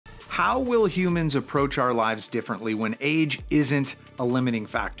How will humans approach our lives differently when age isn't a limiting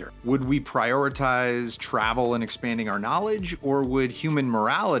factor? Would we prioritize travel and expanding our knowledge, or would human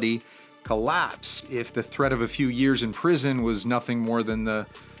morality collapse if the threat of a few years in prison was nothing more than the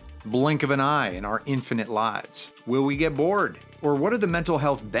blink of an eye in our infinite lives? Will we get bored? Or what are the mental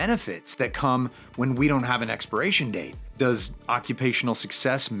health benefits that come when we don't have an expiration date? Does occupational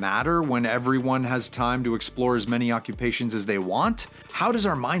success matter when everyone has time to explore as many occupations as they want? How does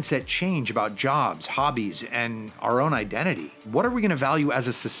our mindset change about jobs, hobbies, and our own identity? What are we going to value as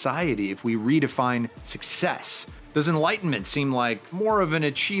a society if we redefine success? Does enlightenment seem like more of an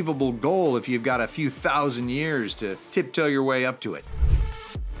achievable goal if you've got a few thousand years to tiptoe your way up to it?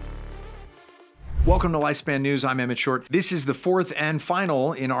 Welcome to Lifespan News. I'm Emmett Short. This is the fourth and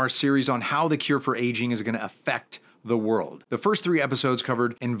final in our series on how the cure for aging is going to affect the world. The first three episodes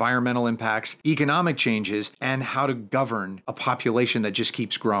covered environmental impacts, economic changes, and how to govern a population that just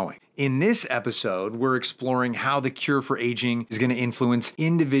keeps growing. In this episode, we're exploring how the cure for aging is going to influence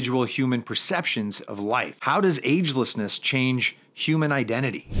individual human perceptions of life. How does agelessness change human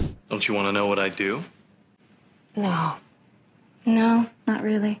identity? Don't you want to know what I do? No, not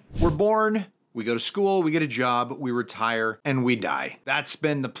really. We're born, we go to school, we get a job, we retire, and we die. That's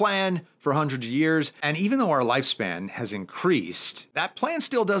been the plan for hundreds of years, and even though our lifespan has increased, that plan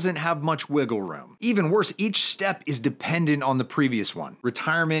still doesn't have much wiggle room. Even worse, each step is dependent on the previous one.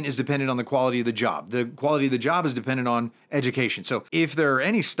 Retirement is dependent on the quality of the job. The quality of the job is dependent on education. So if there are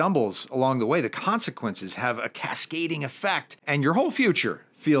any stumbles along the way, the consequences have a cascading effect, and your whole future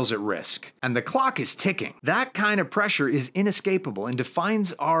feels at risk. And the clock is ticking. That kind of pressure is inescapable and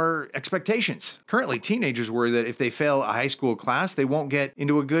defines our expectations. Currently, teenagers worry that if they fail a high school class, they won't get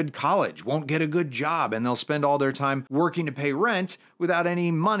into a good college, won't get a good job, and they'll spend all their time working to pay rent without any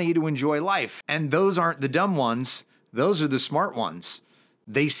money to enjoy life. And those aren't the dumb ones, those are the smart ones.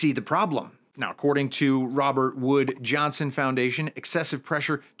 They see the problem. Now, according to Robert Wood Johnson Foundation, excessive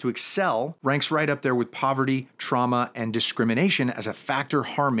pressure to excel ranks right up there with poverty, trauma, and discrimination as a factor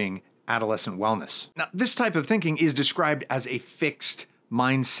harming adolescent wellness. Now, this type of thinking is described as a fixed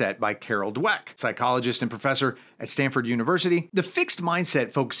mindset by Carol Dweck, psychologist and professor at Stanford University. The fixed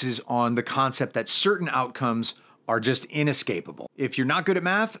mindset focuses on the concept that certain outcomes are just inescapable. If you're not good at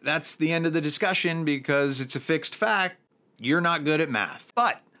math, that's the end of the discussion because it's a fixed fact. You're not good at math.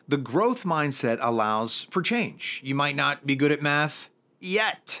 But the growth mindset allows for change. You might not be good at math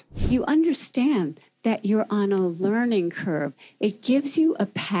yet. You understand that you're on a learning curve. It gives you a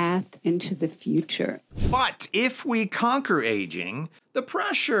path into the future. But if we conquer aging, the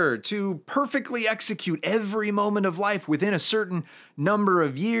pressure to perfectly execute every moment of life within a certain number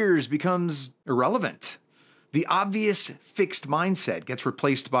of years becomes irrelevant. The obvious fixed mindset gets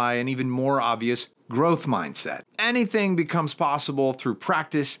replaced by an even more obvious growth mindset. Anything becomes possible through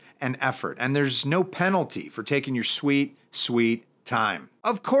practice and effort, and there's no penalty for taking your sweet, sweet time.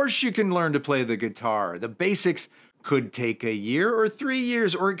 Of course you can learn to play the guitar. The basics could take a year or 3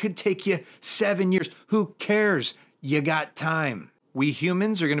 years, or it could take you 7 years. Who cares? You got time. We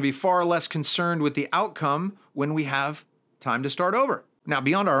humans are going to be far less concerned with the outcome when we have time to start over. Now,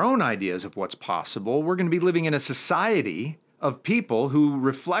 beyond our own ideas of what's possible, we're going to be living in a society of people who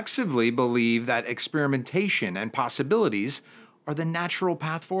reflexively believe that experimentation and possibilities are the natural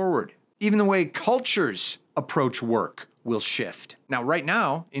path forward. Even the way cultures approach work will shift. Now, right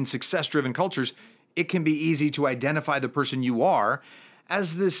now, in success-driven cultures, it can be easy to identify the person you are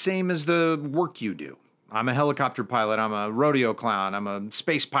as the same as the work you do. I'm a helicopter pilot, I'm a rodeo clown, I'm a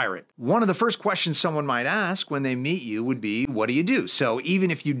space pirate. One of the first questions someone might ask when they meet you would be, what do you do? So even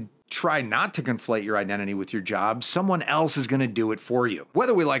if you try not to conflate your identity with your job, someone else is going to do it for you.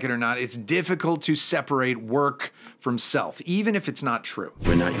 Whether we like it or not, it's difficult to separate work from self, even if it's not true.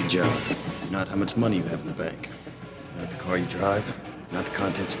 We're not your job, not how much money you have in the bank, not the car you drive, not the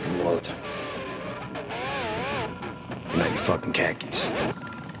contents of your wallet. We're not your fucking khakis.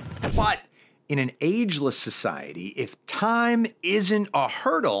 But in an ageless society, if time isn't a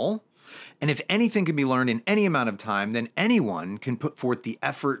hurdle, and if anything can be learned in any amount of time, then anyone can put forth the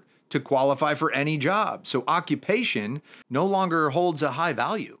effort to qualify for any job. So occupation no longer holds a high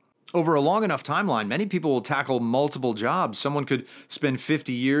value. Over a long enough timeline, many people will tackle multiple jobs. Someone could spend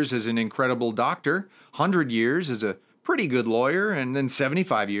 50 years as an incredible doctor, 100 years as a pretty good lawyer, and then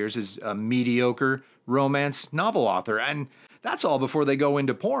 75 years as a mediocre romance novel author. And that's all before they go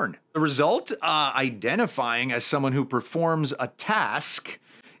into porn. The result, identifying as someone who performs a task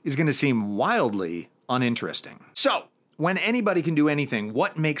is going to seem wildly uninteresting. So, when anybody can do anything,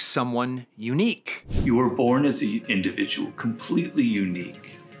 what makes someone unique? You were born as an individual, completely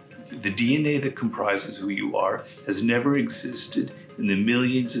unique. The DNA that comprises who you are has never existed in the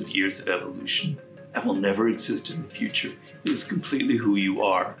millions of years of evolution and will never exist in the future. It is completely who you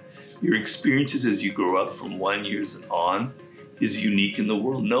are. Your experiences as you grow up from 1 year and on is unique in the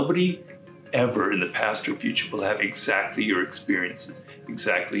world. Nobody ever in the past or future will have exactly your experiences,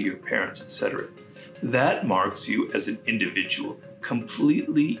 exactly your parents, etc. That marks you as an individual,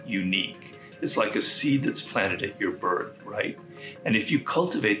 completely unique. It's like a seed that's planted at your birth, right? And if you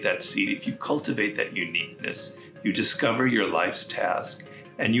cultivate that seed, if you cultivate that uniqueness, you discover your life's task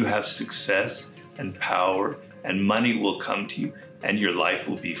and you have success and power and money will come to you and your life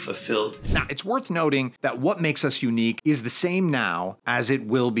will be fulfilled. Now, it's worth noting that what makes us unique is the same now as it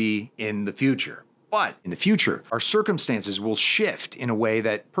will be in the future. But in the future, our circumstances will shift in a way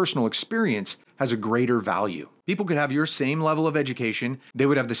that personal experience has a greater value. People could have your same level of education, they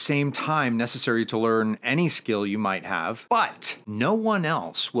would have the same time necessary to learn any skill you might have, but no one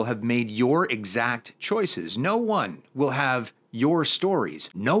else will have made your exact choices. No one will have your stories.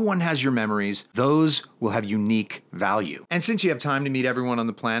 No one has your memories. Those will have unique value. And since you have time to meet everyone on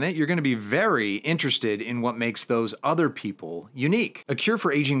the planet, you're going to be very interested in what makes those other people unique. A cure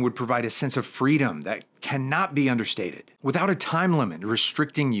for aging would provide a sense of freedom that cannot be understated. Without a time limit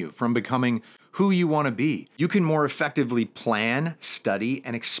restricting you from becoming who you want to be, you can more effectively plan, study,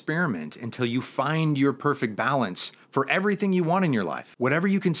 and experiment until you find your perfect balance for everything you want in your life. Whatever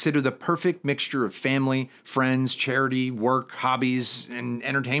you consider the perfect mixture of family, friends, charity, work, hobbies, and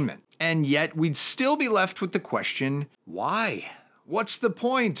entertainment. And yet we'd still be left with the question, why? What's the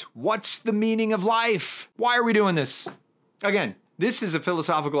point? What's the meaning of life? Why are we doing this? Again, this is a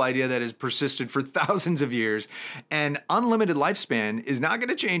philosophical idea that has persisted for thousands of years, and unlimited lifespan is not going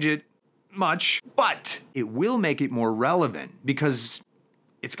to change it much, but it will make it more relevant because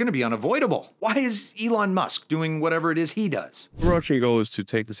it's going to be unavoidable. Why is Elon Musk doing whatever it is he does? The overarching goal is to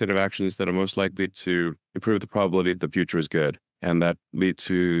take the set of actions that are most likely to improve the probability that the future is good, and that lead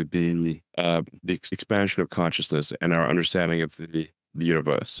to the expansion of consciousness and our understanding of the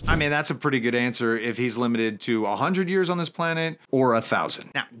universe. I mean, that's a pretty good answer if he's limited to 100 years on this planet or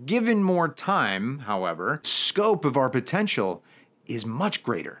 1,000. Now, given more time, however, scope of our potential is much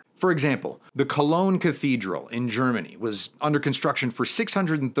greater. For example, the Cologne Cathedral in Germany was under construction for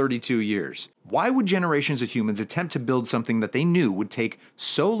 632 years. Why would generations of humans attempt to build something that they knew would take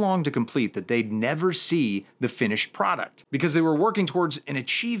so long to complete that they'd never see the finished product? Because they were working towards an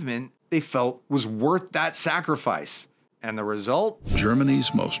achievement they felt was worth that sacrifice. And the result?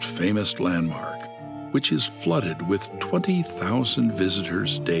 Germany's most famous landmark, which is flooded with 20,000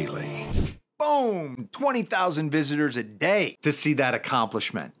 visitors daily. Boom! 20,000 visitors a day to see that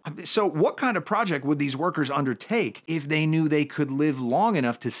accomplishment. So what kind of project would these workers undertake if they knew they could live long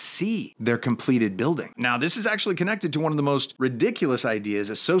enough to see their completed building? Now, this is actually connected to one of the most ridiculous ideas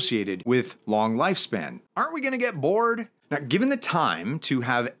associated with long lifespan. Aren't we going to get bored? Now, given the time to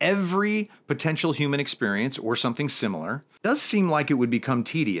have every potential human experience or something similar, it does seem like it would become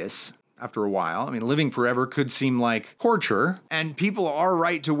tedious after a while. I mean, living forever could seem like torture, and people are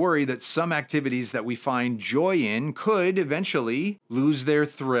right to worry that some activities that we find joy in could eventually lose their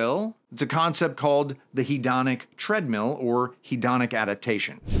thrill. It's a concept called the hedonic treadmill or hedonic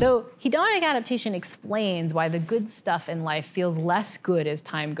adaptation. So hedonic adaptation explains why the good stuff in life feels less good as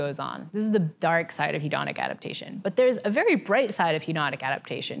time goes on. This is the dark side of hedonic adaptation. But there's a very bright side of hedonic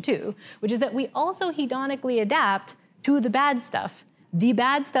adaptation too, which is that we also hedonically adapt to the bad stuff. The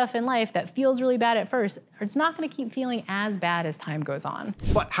bad stuff in life that feels really bad at first, it's not going to keep feeling as bad as time goes on.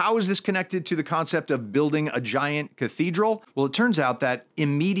 But how is this connected to the concept of building a giant cathedral? Well, it turns out that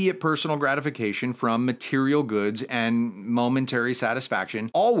immediate personal gratification from material goods and momentary satisfaction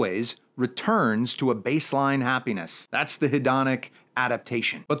always returns to a baseline happiness. That's the hedonic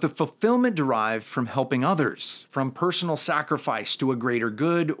adaptation. But the fulfillment derived from helping others, from personal sacrifice to a greater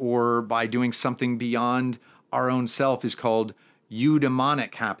good, or by doing something beyond our own self is called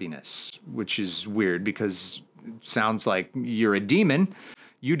eudaimonic happiness, which is weird because it sounds like you're a demon.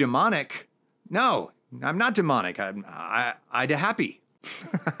 Eudaimonic? No, I'm not demonic. I'd happy.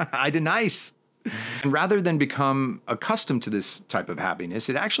 I'd nice. And rather than become accustomed to this type of happiness,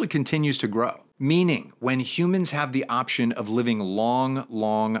 it actually continues to grow. Meaning, when humans have the option of living long,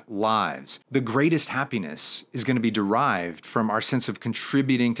 long lives, the greatest happiness is going to be derived from our sense of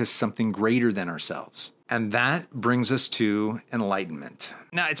contributing to something greater than ourselves. And that brings us to enlightenment.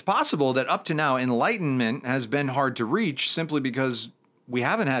 Now, it's possible that up to now, enlightenment has been hard to reach simply because we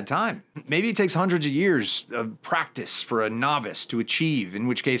haven't had time. Maybe it takes hundreds of years of practice for a novice to achieve, in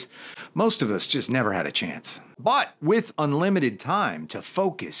which case most of us just never had a chance. But with unlimited time to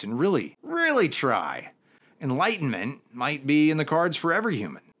focus and really try, enlightenment might be in the cards for every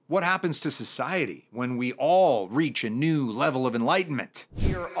human. What happens to society when we all reach a new level of enlightenment?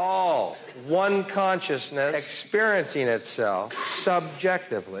 We are all one consciousness experiencing itself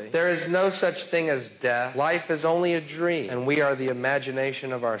subjectively. There is no such thing as death. Life is only a dream, and we are the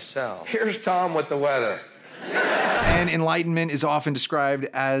imagination of ourselves. Here's Tom with the weather. And enlightenment is often described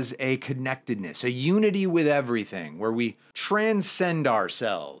as a connectedness, a unity with everything, where we transcend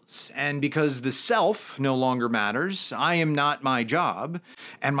ourselves. And because the self no longer matters, I am not my job,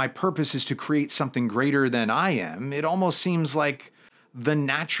 and my purpose is to create something greater than I am, it almost seems like the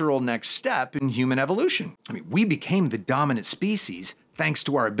natural next step in human evolution. I mean, we became the dominant species thanks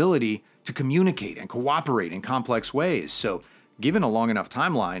to our ability to communicate and cooperate in complex ways. So, given a long enough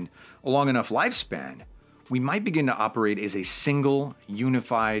timeline, a long enough lifespan, we might begin to operate as a single,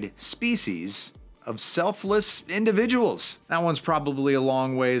 unified species of selfless individuals. That one's probably a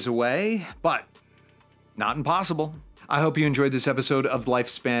long ways away, but not impossible. I hope you enjoyed this episode of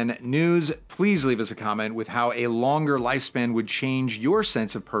Lifespan News. Please leave us a comment with how a longer lifespan would change your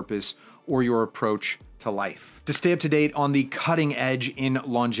sense of purpose or your approach to life. To stay up to date on the cutting edge in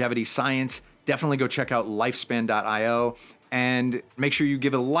longevity science, definitely go check out lifespan.io. And make sure you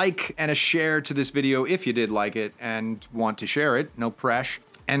give a like and a share to this video if you did like it and want to share it. No pressure.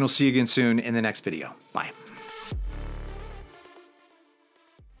 And we'll see you again soon in the next video. Bye.